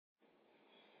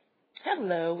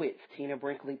Hello, it's Tina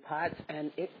Brinkley Potts,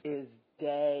 and it is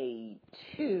day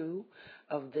 2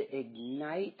 of the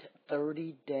Ignite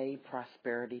 30-Day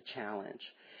Prosperity Challenge.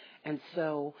 And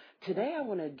so today I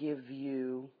want to give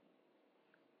you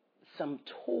some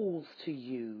tools to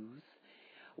use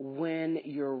when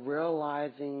you're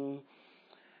realizing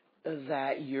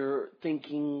that you're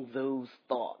thinking those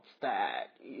thoughts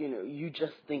that, you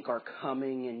just think are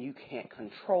coming and you can't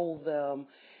control them.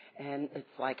 And it's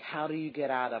like, how do you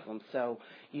get out of them? So,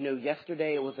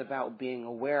 yesterday it was about being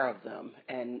aware of them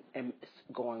and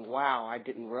going, wow, I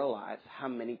didn't realize how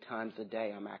many times a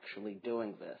day I'm actually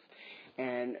doing this.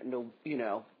 And,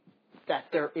 that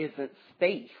there isn't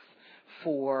space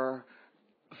for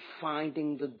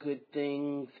finding the good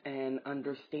things and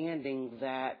understanding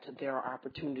that there are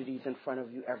opportunities in front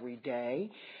of you every day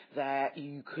that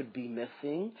you could be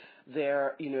missing,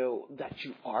 that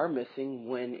you are missing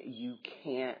when you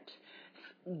can't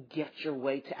get your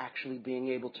way to actually being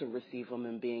able to receive them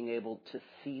and being able to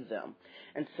see them.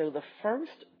 And so the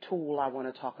first tool I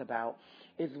want to talk about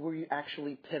is where you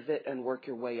actually pivot and work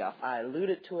your way up. I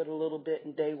alluded to it a little bit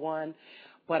in day 1,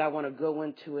 but I want to go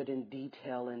into it in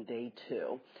detail in day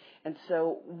 2. And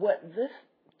so what this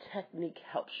technique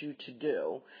helps you to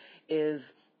do is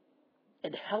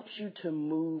it helps you to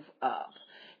move up.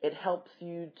 It helps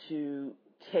you to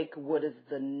take what is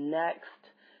the next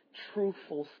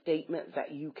truthful statement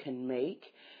that you can make,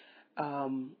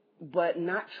 but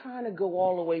not trying to go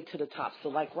all the way to the top. So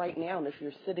like right now, if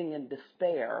you're sitting in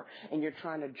despair and you're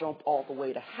trying to jump all the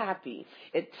way to happy,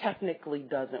 it technically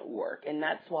doesn't work. And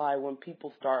that's why when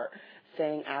people start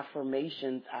saying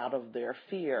affirmations out of their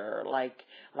fear, like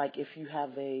if you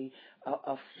have a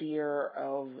fear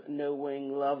of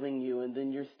knowing, loving you, and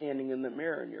then you're standing in the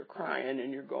mirror and you're crying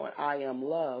and you're going, I am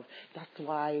love. That's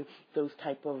why those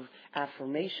type of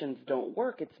affirmations don't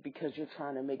work. It's because you're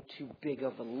trying to make too big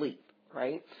of a leap,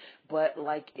 right? But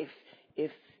like if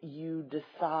you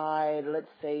decide, let's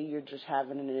say you're just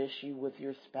having an issue with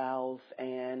your spouse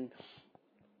and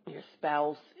your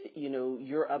spouse,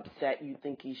 you're upset, you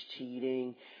think he's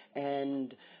cheating,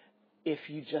 and if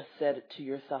you just said it to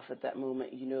yourself at that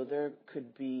moment, there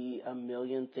could be a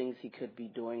million things he could be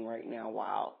doing right now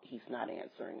while he's not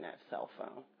answering that cell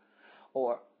phone.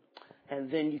 And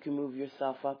then you can move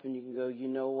yourself up and you can go, you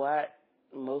know what?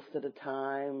 Most of the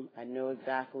time, I know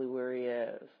exactly where he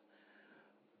is.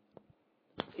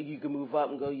 You can move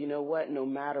up and go, you know what? No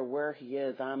matter where he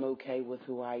is, I'm okay with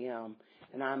who I am.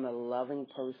 And I'm a loving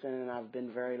person, and I've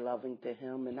been very loving to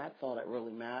him, and that's all that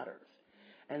really matters.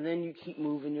 And then you keep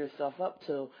moving yourself up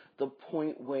to the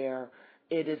point where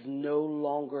it is no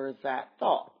longer that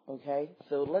thought, okay?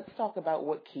 So let's talk about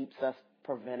what keeps us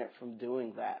prevented from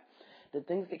doing that. The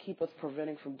things that keep us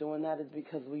preventing from doing that is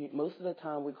because most of the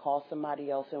time we call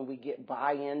somebody else and we get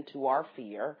buy-in to our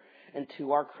fear and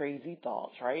to our crazy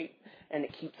thoughts, right? And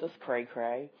it keeps us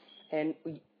cray-cray. And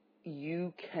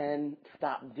you can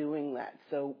stop doing that.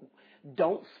 So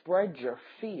don't spread your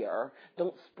fear.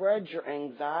 Don't spread your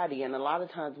anxiety. And a lot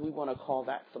of times we want to call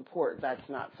that support. That's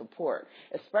not support,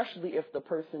 especially if the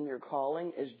person you're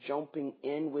calling is jumping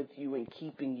in with you and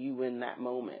keeping you in that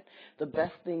moment. The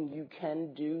best thing you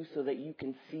can do so that you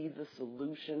can see the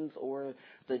solutions or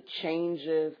the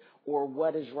changes or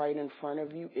what is right in front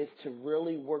of you is to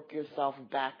really work yourself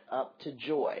back up to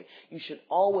joy. You should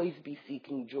always be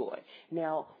seeking joy.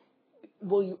 Now,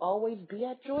 will you always be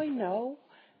at joy? No.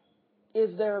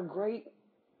 Is there a great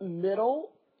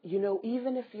middle?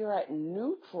 Even if you're at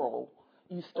neutral,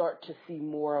 you start to see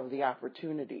more of the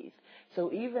opportunities. So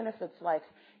even if it's like,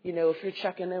 if you're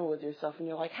checking in with yourself and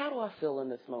you're like, how do I feel in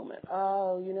this moment?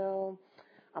 Oh,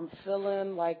 I'm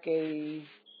feeling like I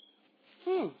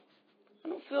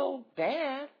don't feel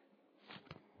bad.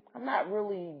 I'm not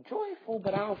really joyful,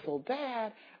 but I don't feel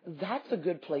bad. That's a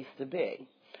good place to be.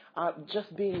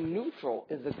 Just being neutral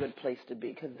is a good place to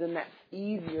be, because then that's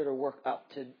easier to work up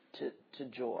to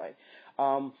joy.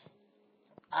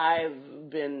 I've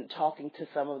been talking to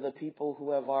some of the people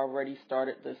who have already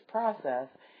started this process,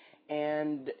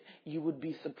 and you would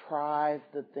be surprised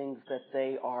the things that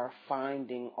they are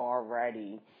finding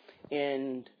already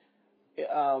and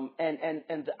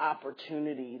the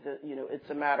opportunities. It's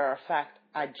a matter of fact,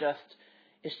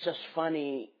 it's just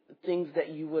funny, things that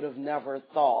you would have never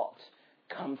thought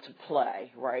come to play,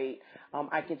 right?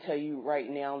 I can tell you right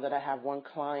now that I have one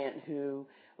client who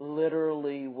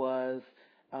literally was,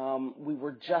 we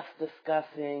were just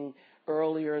discussing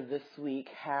earlier this week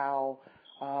how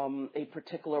a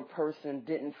particular person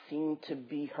didn't seem to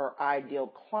be her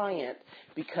ideal client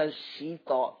because she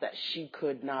thought that she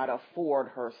could not afford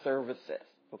her services,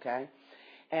 okay?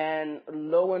 And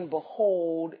lo and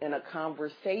behold, in a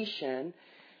conversation,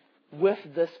 with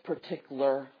this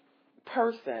particular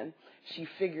person, she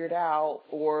figured out,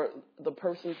 or the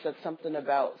person said something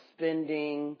about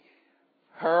spending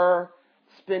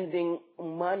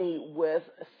money with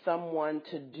someone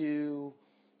to do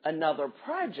another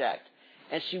project.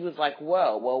 And she was like,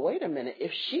 well, wait a minute.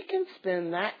 If she can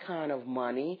spend that kind of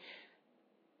money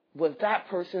with that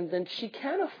person, then she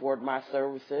can afford my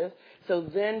services. So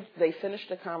then they finished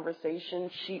the conversation.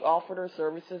 She offered her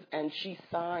services, and she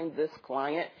signed this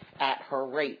client at her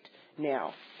rate.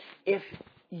 Now, if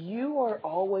you are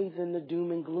always in the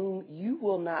doom and gloom, you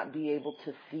will not be able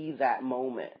to see that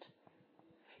moment.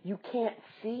 You can't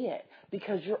see it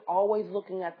because you're always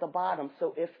looking at the bottom.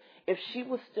 So if she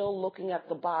was still looking at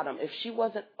the bottom, if she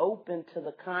wasn't open to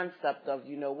the concept of,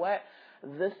 you know what,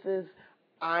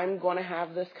 I'm going to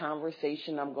have this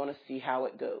conversation, I'm going to see how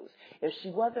it goes. If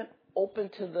she wasn't open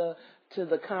to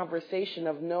the conversation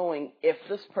of knowing if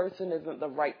this person isn't the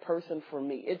right person for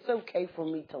me, it's okay for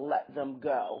me to let them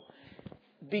go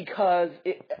because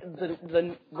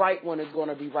the right one is going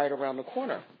to be right around the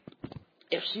corner.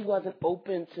 If she wasn't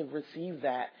open to receive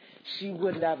that, she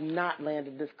would have not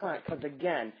landed this client. Because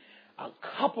again, a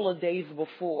couple of days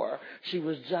before, she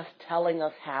was just telling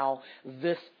us how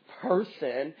this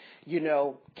person,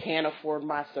 can't afford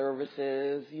my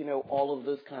services, all of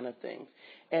those kind of things.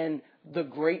 And the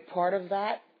great part of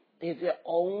that is it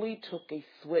only took a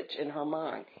switch in her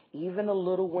mind, even a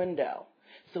little window.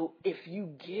 So if you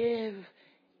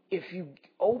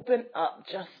open up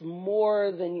just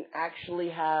more than you actually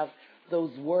have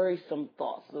those worrisome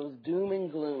thoughts, those doom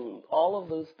and gloom, all of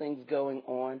those things going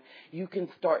on, you can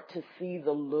start to see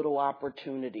the little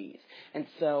opportunities. And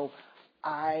so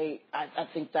I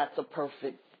think that's a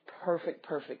perfect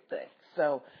thing.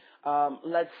 So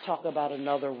let's talk about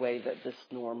another way that this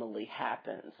normally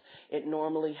happens. It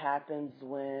normally happens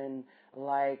when,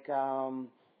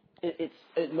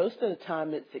 most of the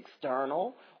time it's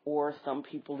external, or some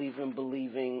people even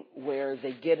believing where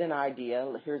they get an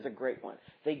idea. Here's a great one.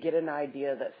 They get an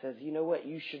idea that says, you know what,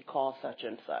 you should call such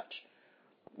and such.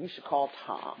 You should call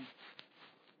Tom.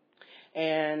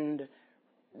 And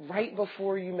right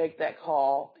before you make that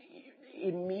call,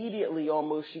 immediately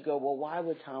almost you go, well, why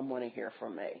would Tom want to hear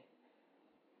from me?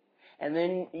 And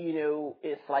then,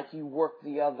 it's like you work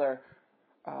the other,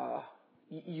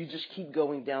 you just keep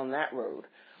going down that road.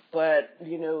 But,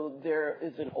 there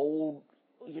is an old,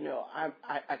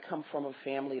 I come from a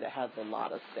family that has a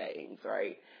lot of sayings,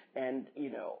 right? And,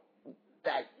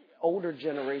 that older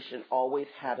generation always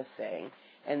had a saying,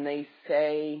 and they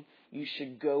say you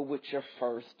should go with your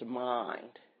first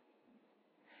mind.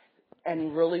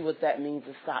 And really what that means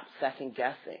is stop second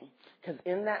guessing. Because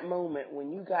in that moment,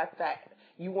 when you got that,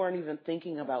 you weren't even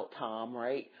thinking about Tom,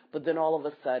 right? But then all of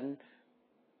a sudden,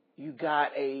 you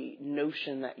got a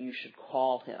notion that you should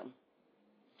call him.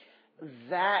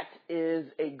 That is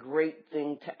a great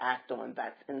thing to act on.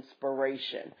 That's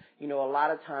inspiration. A lot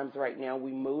of times right now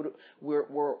we're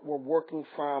working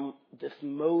from this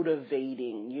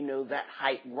motivating, that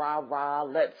hype, rah rah,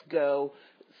 let's go,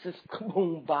 sis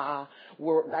boom ba.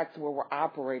 That's where we're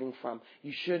operating from.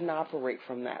 You shouldn't operate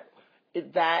from that.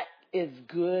 That is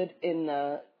good in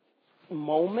the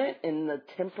moment, in the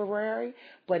temporary,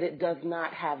 but it does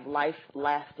not have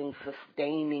life-lasting,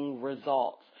 sustaining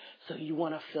results. So you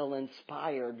want to feel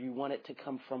inspired. You want it to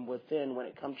come from within. When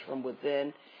it comes from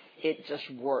within, it just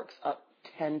works up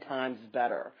 10 times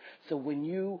better. So when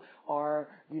you are,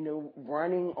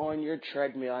 running on your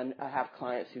treadmill, I have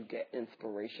clients who get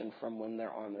inspiration from when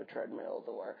they're on their treadmills,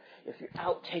 or if you're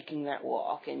out taking that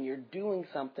walk and you're doing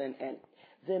something, and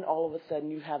then all of a sudden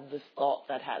you have this thought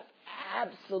that has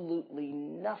absolutely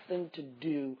nothing to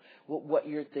do with what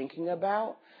you're thinking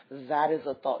about, that is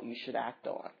a thought you should act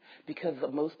on. Because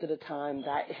most of the time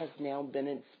that has now been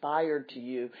inspired to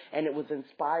you, and it was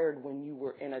inspired when you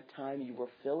were in a time you were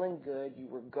feeling good, you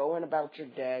were going about your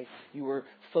day, you were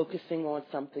focusing on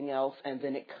something else, and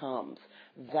then it comes.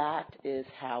 That is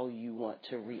how you want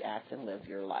to react and live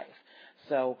your life.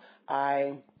 So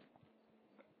I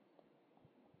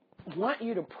want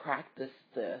you to practice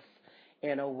this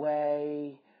in a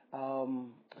way,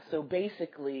 so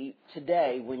basically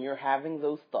today when you're having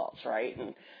those thoughts, right,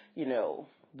 and,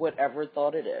 whatever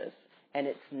thought it is, and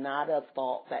it's not a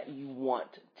thought that you want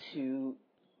to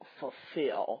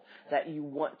fulfill, that you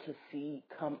want to see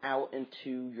come out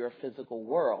into your physical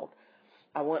world,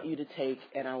 I want you to take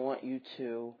and I want you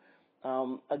to,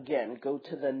 again, go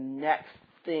to the next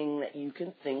thing that you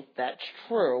can think that's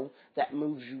true that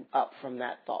moves you up from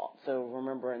that thought. So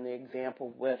remember in the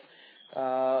example with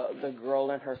the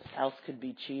girl and her spouse could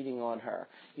be cheating on her.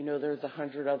 There's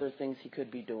 100 other things he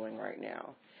could be doing right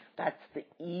now. That's the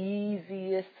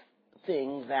easiest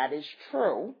thing that is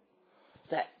true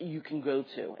that you can go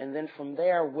to. And then from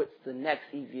there, what's the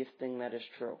next easiest thing that is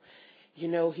true?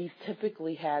 He's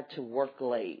typically had to work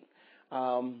late.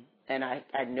 And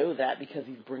I know that because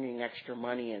he's bringing extra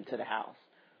money into the house.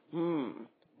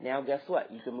 Now guess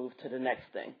what? You can move to the next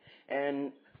thing.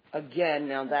 And again,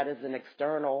 now that is an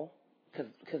external,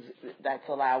 because that's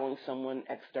allowing someone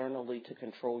externally to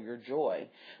control your joy.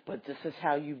 But this is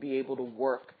how you be able to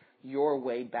work your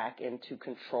way back into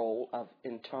control of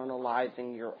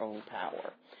internalizing your own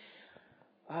power.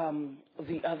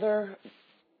 The other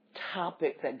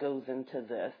topic that goes into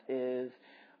this is,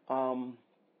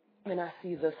 and I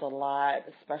see this a lot,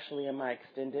 especially in my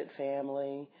extended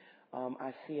family.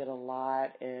 I see it a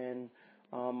lot in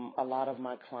a lot of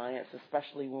my clients,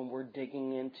 especially when we're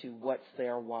digging into what's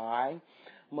their why.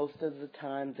 Most of the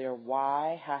time, their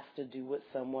why has to do with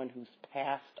someone who's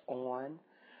passed on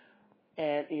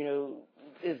and,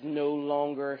 is no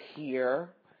longer here,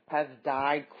 has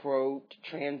died, croaked,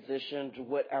 transitioned,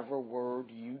 whatever word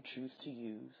you choose to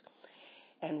use.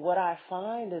 And what I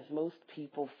find is most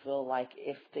people feel like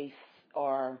if they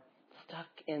are stuck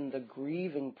in the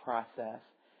grieving process,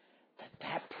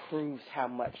 that proves how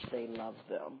much they love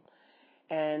them.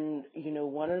 And,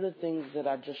 one of the things that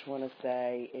I just want to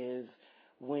say is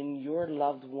when your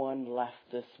loved one left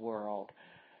this world,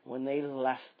 when they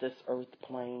left this earth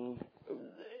plane,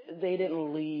 they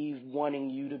didn't leave wanting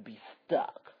you to be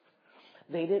stuck.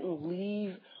 They didn't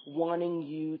leave wanting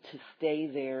you to stay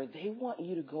there. They want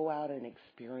you to go out and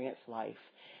experience life.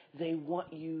 They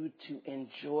want you to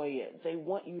enjoy it. They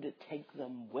want you to take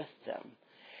them with them.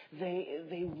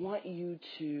 They want you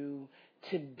to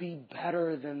be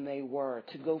better than they were,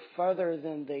 to go further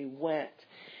than they went.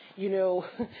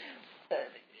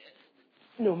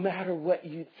 No matter what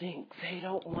you think, they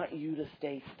don't want you to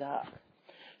stay stuck.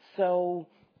 So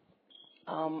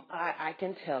I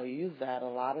can tell you that a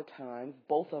lot of times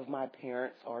both of my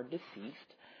parents are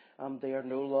deceased. They are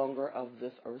no longer of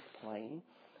this earth plane.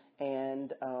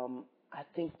 And I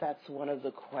think that's one of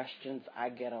the questions I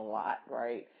get a lot,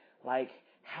 right? Like,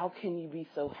 how can you be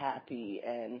so happy?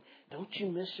 And don't you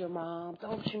miss your mom?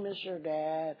 Don't you miss your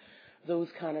dad? Those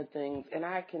kind of things. And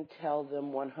I can tell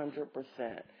them 100%.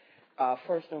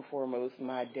 First and foremost,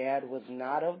 my dad was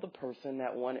not of the person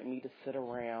that wanted me to sit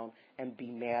around and be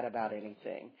mad about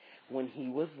anything. When he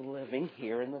was living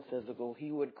here in the physical,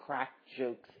 he would crack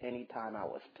jokes anytime I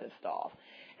was pissed off.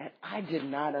 And I did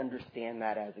not understand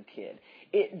that as a kid.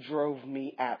 It drove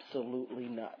me absolutely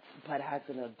nuts. But as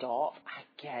an adult,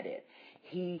 I get it.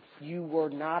 You were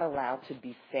not allowed to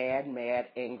be sad, mad,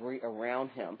 angry around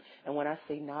him. And when I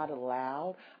say not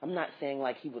allowed, I'm not saying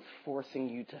like he was forcing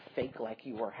you to fake like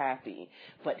you were happy,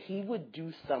 but he would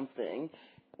do something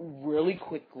really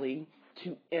quickly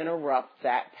to interrupt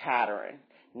that pattern.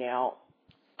 Now,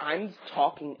 I'm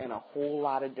talking in a whole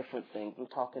lot of different things. I'm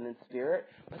talking in spirit,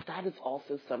 but that is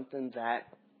also something that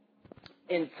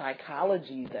in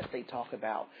psychology that they talk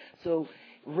about. So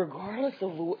regardless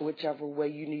of whichever way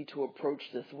you need to approach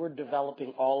this, we're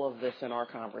developing all of this in our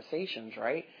conversations,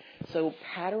 right? So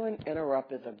pattern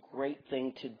interrupt is a great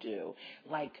thing to do.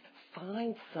 Like,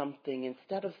 find something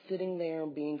instead of sitting there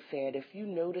and being sad. If you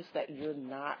notice that you're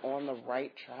not on the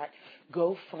right track,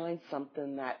 go find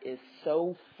something that is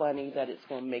so funny that it's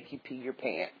going to make you pee your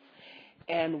pants.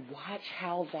 And watch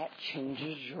how that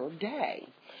changes your day.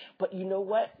 But you know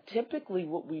what? Typically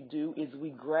what we do is we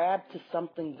grab to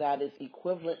something that is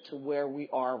equivalent to where we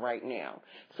are right now.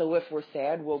 So if we're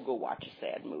sad, we'll go watch a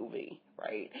sad movie,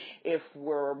 right? If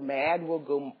we're mad, we'll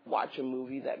go watch a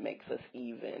movie that makes us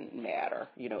even madder,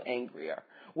 angrier.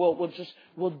 We'll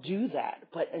do that.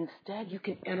 But instead, you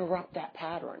can interrupt that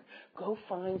pattern. Go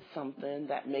find something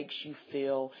that makes you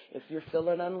feel, if you're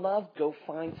feeling unloved, go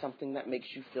find something that makes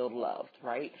you feel loved,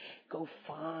 right? Go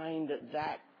find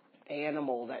that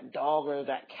animal, that dog or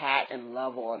that cat, and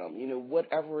love on them.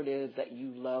 Whatever it is that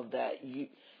you love that you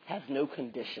has no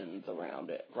conditions around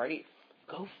it, right?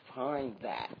 Go find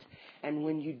that. And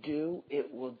when you do,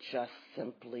 it will just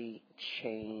simply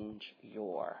change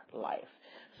your life.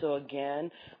 So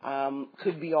again,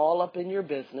 could be all up in your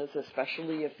business,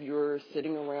 especially if you're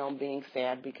sitting around being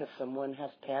sad because someone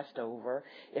has passed over.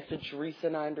 If it's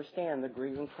recent, I understand the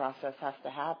grieving process has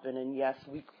to happen. And yes,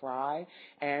 we cry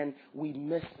and we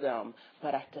miss them.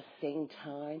 But at the same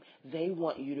time, they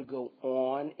want you to go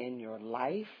on in your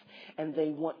life and they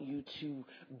want you to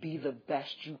be the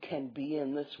best you can be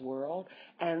in this world.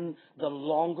 And the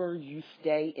longer you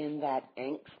stay in that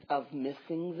angst of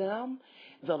missing them,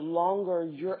 the longer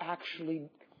you're actually,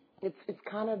 it's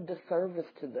kind of disservice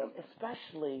to them,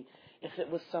 especially, if it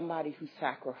was somebody who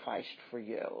sacrificed for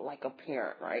you, like a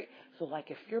parent, right? So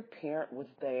like if your parent was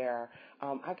there,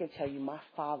 I can tell you my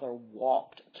father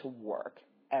walked to work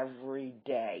every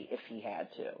day if he had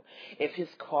to. If his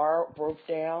car broke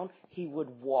down, he would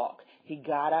walk. He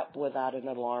got up without an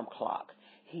alarm clock.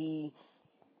 He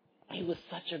was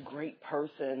such a great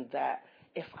person that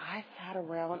if I sat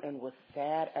around and was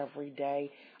sad every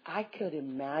day, I could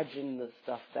imagine the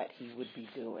stuff that he would be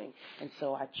doing. And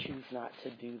so I choose not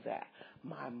to do that.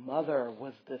 My mother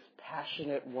was this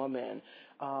passionate woman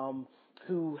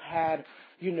who had,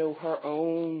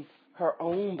 her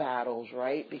own battles,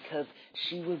 right? Because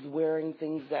she was wearing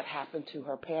things that happened to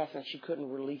her past and she couldn't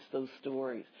release those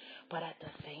stories. But at the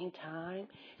same time,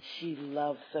 she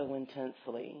loved so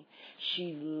intensely.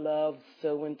 She loved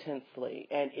so intensely.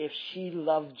 And if she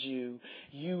loved you,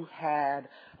 you had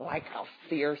like a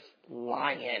fierce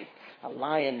lion, a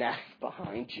lioness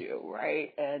behind you,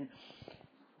 right? And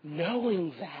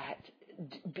knowing that,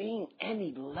 being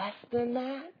any less than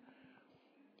that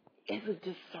is a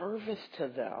disservice to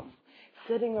them.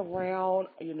 Sitting around,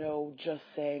 just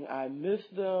saying, I miss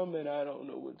them and I don't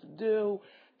know what to do,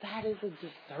 that is a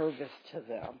disservice to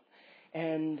them.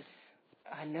 And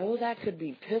I know that could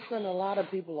be pissing a lot of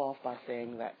people off by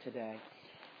saying that today,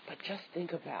 but just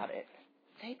think about it.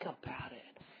 Think about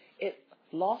it.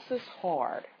 Loss is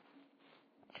hard.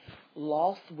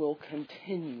 Loss will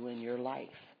continue in your life.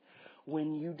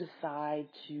 When you decide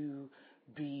to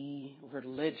be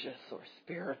religious or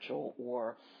spiritual,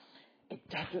 or it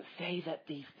doesn't say that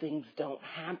these things don't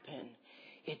happen.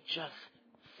 It just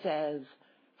says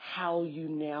how you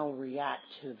now react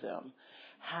to them,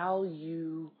 how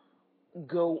you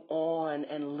go on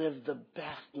and live the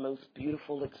best, most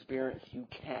beautiful experience you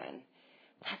can.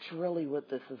 That's really what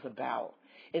this is about.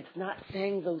 It's not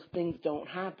saying those things don't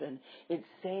happen. It's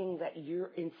saying that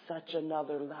you're in such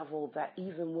another level that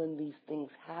even when these things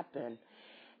happen,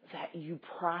 that you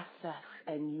process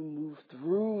and you move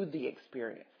through the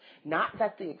experience. Not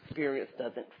that the experience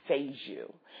doesn't faze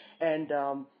you. And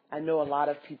I know a lot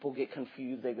of people get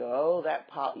confused. They go, oh, that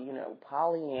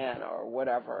Pollyanna or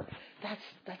whatever.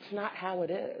 That's not how it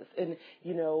is. And,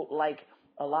 like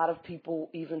a lot of people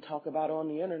even talk about on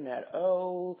the internet,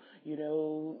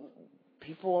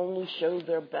 people only show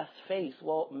their best face.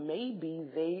 Well, maybe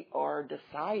they are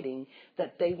deciding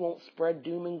that they won't spread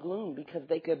doom and gloom because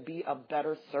they could be a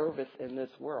better service in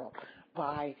this world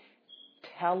by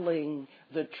telling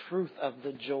the truth of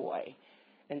the joy.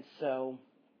 And so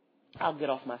I'll get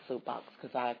off my soapbox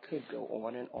because I could go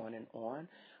on and on and on.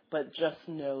 But just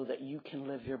know that you can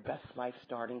live your best life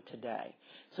starting today.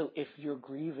 So if you're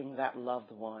grieving that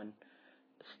loved one,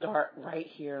 start right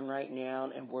here and right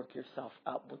now and work yourself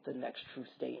up with the next true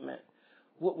statement.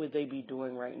 What would they be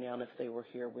doing right now if they were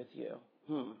here with you?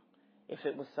 If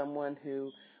it was someone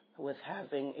who was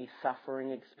having a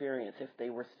suffering experience, if they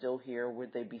were still here,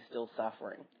 would they be still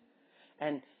suffering?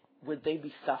 And would they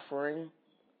be suffering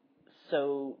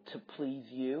so to please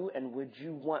you? And would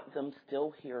you want them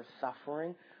still here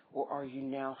suffering? Or are you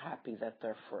now happy that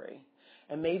they're free?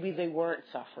 And maybe they weren't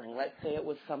suffering. Let's say it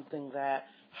was something that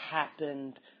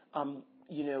happened,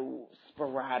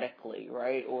 sporadically,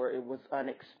 right? Or it was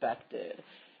unexpected.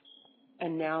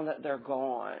 And now that they're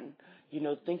gone,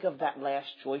 think of that last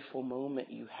joyful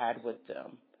moment you had with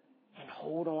them and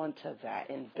hold on to that,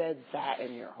 embed that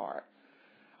in your heart.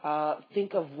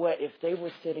 Think of what if they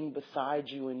were sitting beside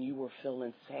you and you were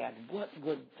feeling sad, what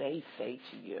would they say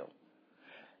to you?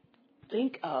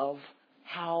 Think of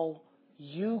how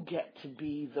you get to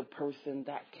be the person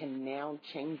that can now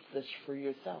change this for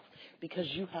yourself because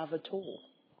you have a tool.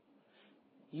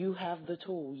 You have the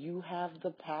tool. You have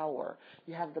the power.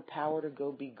 You have the power to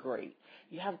go be great.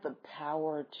 You have the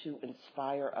power to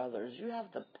inspire others. You have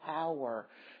the power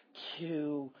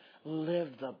to live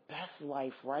the best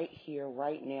life right here,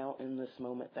 right now, in this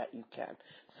moment that you can.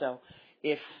 So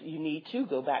if you need to,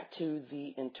 go back to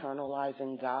the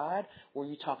internalizing God where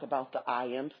you talk about the I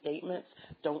am statements.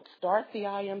 Don't start the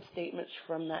I am statements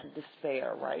from that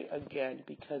despair, right? Again,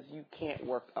 because you can't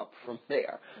work up from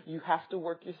there. You have to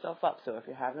work yourself up. So if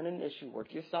you're having an issue,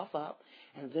 work yourself up.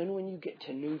 And then when you get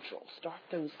to neutral, start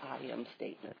those I am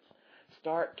statements.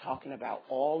 Start talking about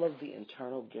all of the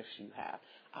internal gifts you have.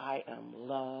 I am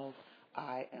love.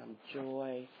 I am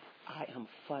joy. I am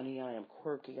funny. I am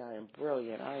quirky. I am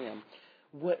brilliant. I am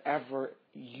whatever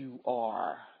you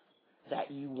are that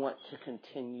you want to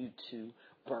continue to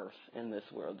birth in this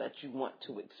world, that you want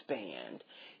to expand.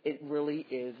 It really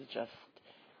is just,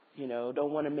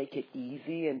 don't want to make it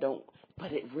easy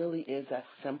but it really is as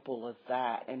simple as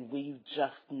that. And we've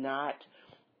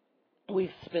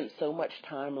spent so much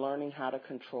time learning how to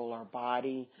control our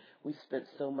body. We spent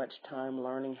so much time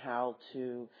learning how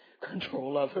to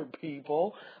control other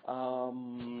people.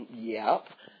 Yep.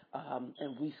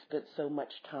 And we spent so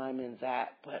much time in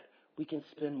that, but we can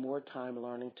spend more time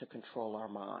learning to control our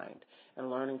mind and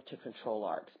learning to control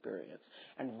our experience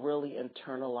and really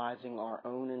internalizing our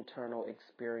own internal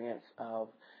experience of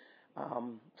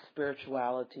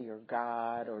spirituality or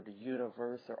God or the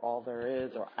universe or all there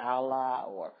is or Allah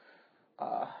or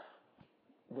uh,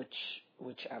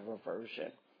 whichever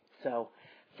version. So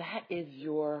that is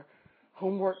your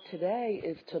homework today,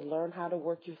 is to learn how to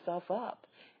work yourself up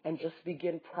and just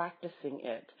begin practicing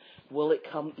it. Will it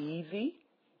come easy?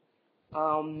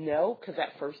 No, because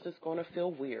at first it's going to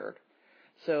feel weird.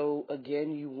 So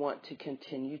again, you want to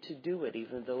continue to do it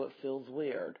even though it feels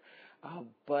weird.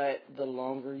 But the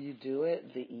longer you do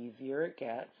it, the easier it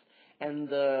gets and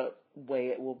the way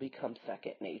it will become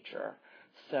second nature.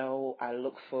 So I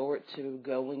look forward to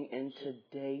going into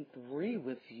day 3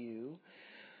 with you.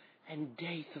 And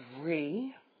day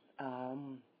 3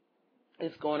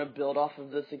 is going to build off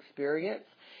of this experience.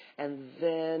 And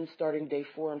then starting day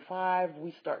 4 and 5,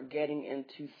 we start getting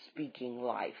into speaking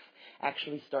life.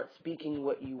 Actually start speaking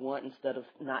what you want instead of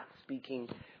not speaking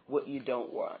what you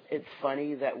don't want. It's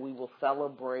funny that we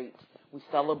celebrate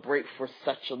for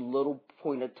such a little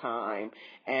point of time,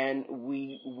 and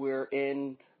we're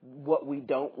in what we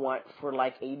don't want for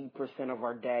like 80% of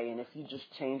our day. And if you just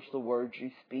change the words you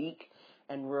speak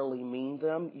and really mean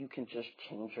them, you can just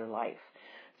change your life.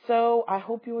 So I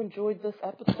hope you enjoyed this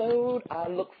episode. I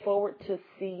look forward to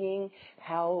seeing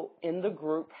how in the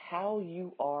group how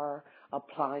you are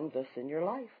applying this in your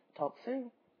life. Talk soon.